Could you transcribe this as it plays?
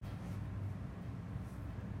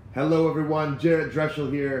Hello everyone, Jared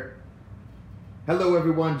Dreschel here. Hello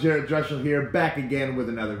everyone, Jared Dreschel here, back again with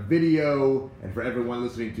another video. And for everyone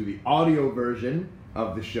listening to the audio version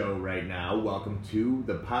of the show right now, welcome to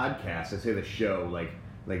the podcast. I say the show like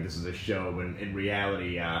this is a show, but in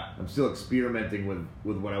reality, I'm still experimenting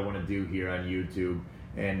with what I want to do here on YouTube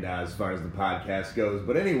and as far as the podcast goes.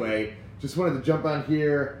 But anyway, just wanted to jump on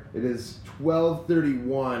here. It is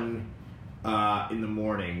 12:31 in the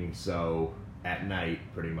morning, so at night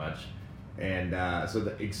pretty much, and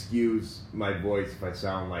so excuse my voice if I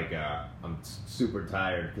sound like I'm super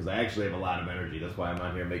tired, because I actually have a lot of energy. That's why I'm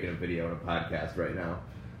on here making a video and a podcast right now.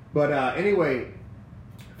 But anyway,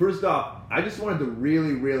 first off, I just wanted to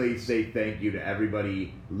really say thank you to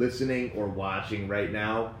everybody listening or watching right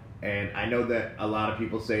now. And I know that a lot of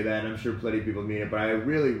people say that, and I'm sure plenty of people mean it, but I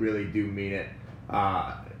really do mean it.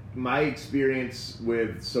 My experience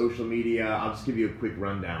with social media, I'll just give you a quick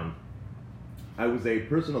rundown. I was a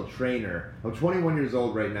personal trainer. I'm 21 years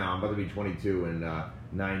old right now. I'm about to be 22 in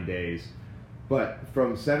 9 days. But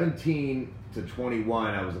from 17 to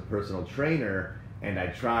 21, I was a personal trainer, and I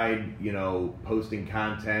tried, posting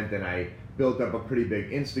content, and I built up a pretty big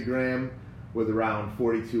Instagram with around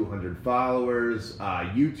 4,200 followers.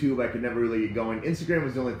 YouTube, I could never really get going. Instagram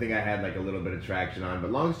was the only thing I had like a little bit of traction on. But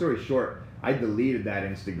long story short, I deleted that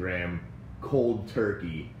Instagram cold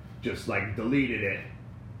turkey. Just like deleted it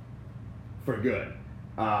for good.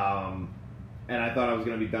 And I thought I was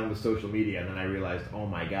going to be done with social media, and then I realized, oh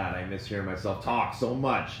my god, I miss hearing myself talk so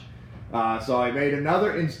much. So I made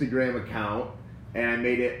another Instagram account, and I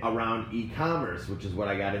made it around e-commerce, which is what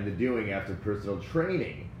I got into doing after personal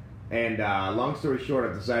training. And long story short,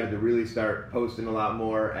 I've decided to really start posting a lot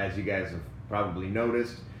more, as you guys have probably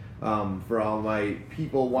noticed. For all my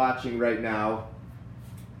people watching right now,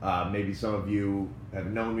 maybe some of you have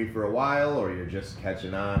known me for a while, or you're just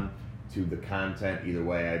catching on to the content. Either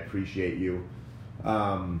way, I appreciate you.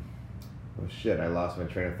 Oh shit, I lost my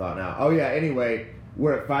train of thought now. Oh yeah, anyway,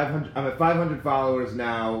 we're at 500. I'm at 500 followers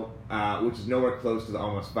now, which is nowhere close to the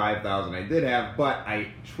almost 5,000 I did have, but I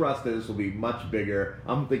trust that this will be much bigger.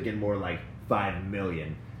 I'm thinking more like 5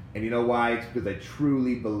 million. And you know why? It's because I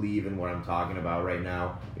truly believe in what I'm talking about right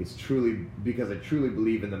now. It's truly because I truly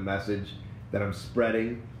believe in the message that I'm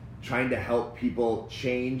spreading, trying to help people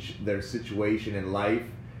change their situation in life,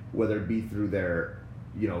 whether it be through their,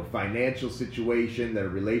 financial situation, their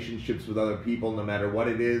relationships with other people, no matter what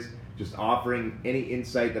it is, just offering any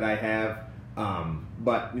insight that I have.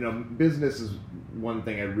 But, business is one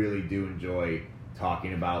thing I really do enjoy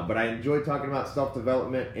talking about, but I enjoy talking about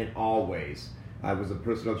self-development in all ways. I was a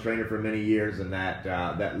personal trainer for many years, and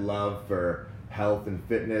that love for health and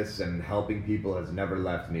fitness and helping people has never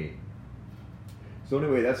left me. So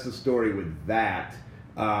anyway, that's the story with that.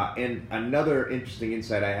 And another interesting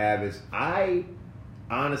insight I have is I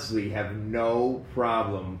honestly have no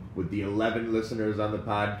problem with the 11 listeners on the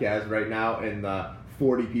podcast right now and the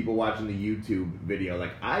 40 people watching the YouTube video.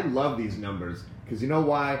 Like, I love these numbers, because you know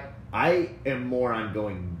why? I am more on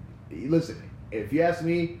going, listen, if you ask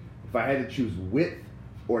me if I had to choose width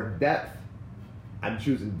or depth, I'm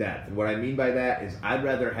choosing depth. And what I mean by that is I'd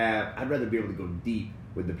rather be able to go deep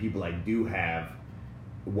with the people I do have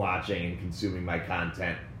watching and consuming my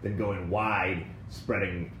content than going wide,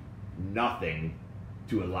 spreading nothing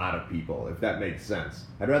to a lot of people, if that makes sense.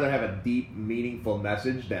 I'd rather have a deep, meaningful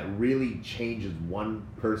message that really changes one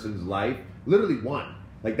person's life. Literally one.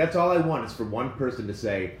 Like, that's all I want, is for one person to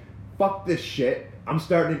say, fuck this shit, I'm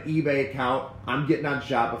starting an eBay account, I'm getting on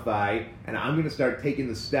Shopify, and I'm going to start taking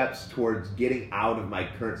the steps towards getting out of my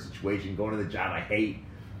current situation, going to the job I hate,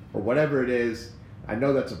 or whatever it is. I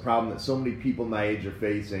know that's a problem that so many people my age are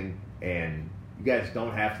facing, and you guys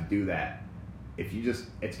don't have to do that. If you just,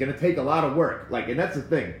 it's going to take a lot of work. Like, and that's the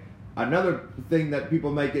thing. Another thing that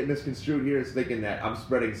people might get misconstrued here is thinking that I'm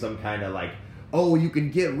spreading some kind of like, oh, you can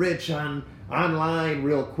get rich online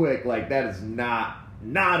real quick. Like, that is not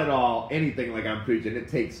at all anything like I'm preaching. It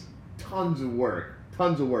takes tons of work,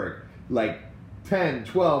 like 10,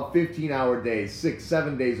 12, 15-hour days, 6,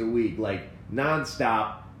 7 days a week, like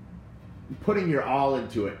nonstop, putting your all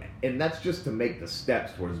into it. And that's just to make the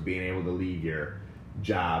steps towards being able to leave your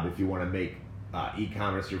job if you want to make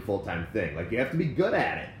e-commerce your full-time thing. Like, you have to be good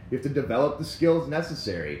at it. You have to develop the skills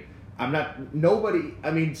necessary. Some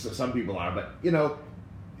people are, but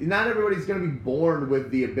not everybody's going to be born with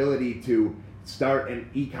the ability to start an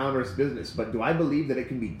e-commerce business. But do I believe that it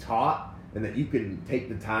can be taught and that you can take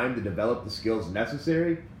the time to develop the skills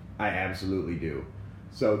necessary? I absolutely do.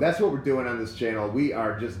 So that's what we're doing on this channel. We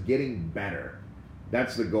are just getting better.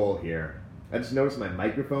 That's the goal here. I just noticed my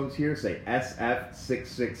microphones here say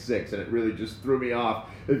SF666, and it really just threw me off.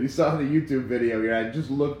 If you saw the YouTube video here, I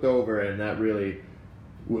just looked over, and that really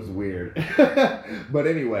was weird. But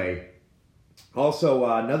anyway, also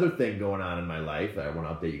another thing going on in my life that I want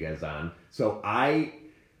to update you guys on. So I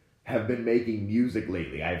have been making music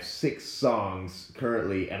lately. I have 6 songs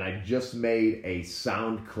currently, and I just made a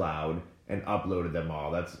SoundCloud and uploaded them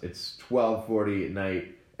all. It's 12:40 at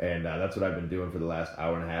night, and that's what I've been doing for the last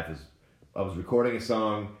hour and a half. Is I was recording a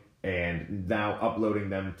song and now uploading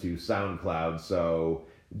them to SoundCloud. So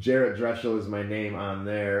Jarrett Dreschel is my name on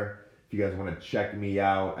there. If you guys want to check me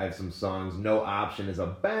out, I have some songs. No Option is a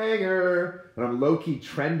banger, and I'm low-key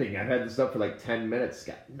trending. I've had this up for like 10 minutes.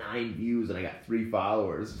 Got 9 views, and I got 3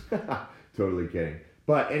 followers. Totally kidding.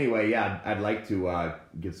 But anyway, yeah, I'd like to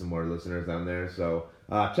get some more listeners on there. So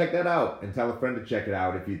check that out, and tell a friend to check it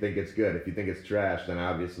out if you think it's good. If you think it's trash, then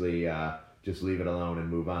obviously just leave it alone and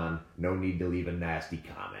move on. No need to leave a nasty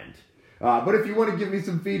comment. But if you want to give me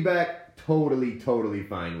some feedback, totally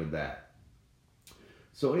fine with that.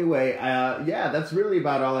 So anyway, yeah, that's really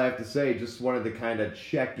about all I have to say. Just wanted to kind of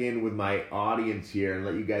check in with my audience here and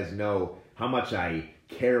let you guys know how much I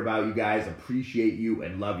care about you guys, appreciate you,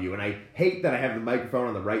 and love you. And I hate that I have the microphone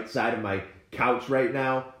on the right side of my couch right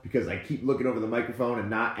now because I keep looking over the microphone and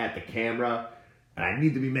not at the camera. And I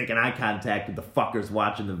need to be making eye contact with the fuckers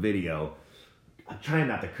watching the video. I'm trying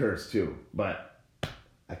not to curse too, but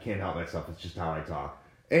I can't help myself. It's just how I talk.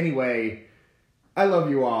 Anyway, I love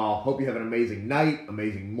you all. Hope you have an amazing night,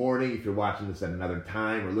 amazing morning if you're watching this at another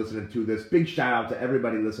time or listening to this. Big shout out to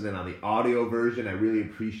everybody listening on the audio version. I really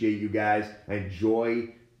appreciate you guys. I enjoy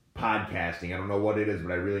podcasting. I don't know what it is,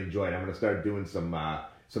 but I really enjoy it. I'm going to start doing some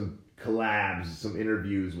collabs, some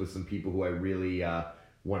interviews with some people who I really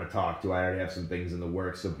want to talk to. I already have some things in the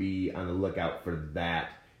works, so be on the lookout for that.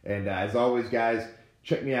 And as always, guys,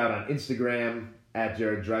 check me out on Instagram at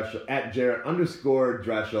Jarrett Dreschel, at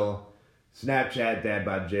Jarrett_Dreschel. Snapchat,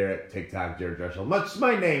 DadBodJarrett, TikTok, Jarrett Dreschel. Much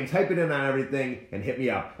my name. Type it in on everything and hit me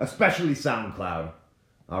up, especially SoundCloud.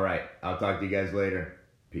 All right, I'll talk to you guys later.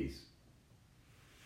 Peace.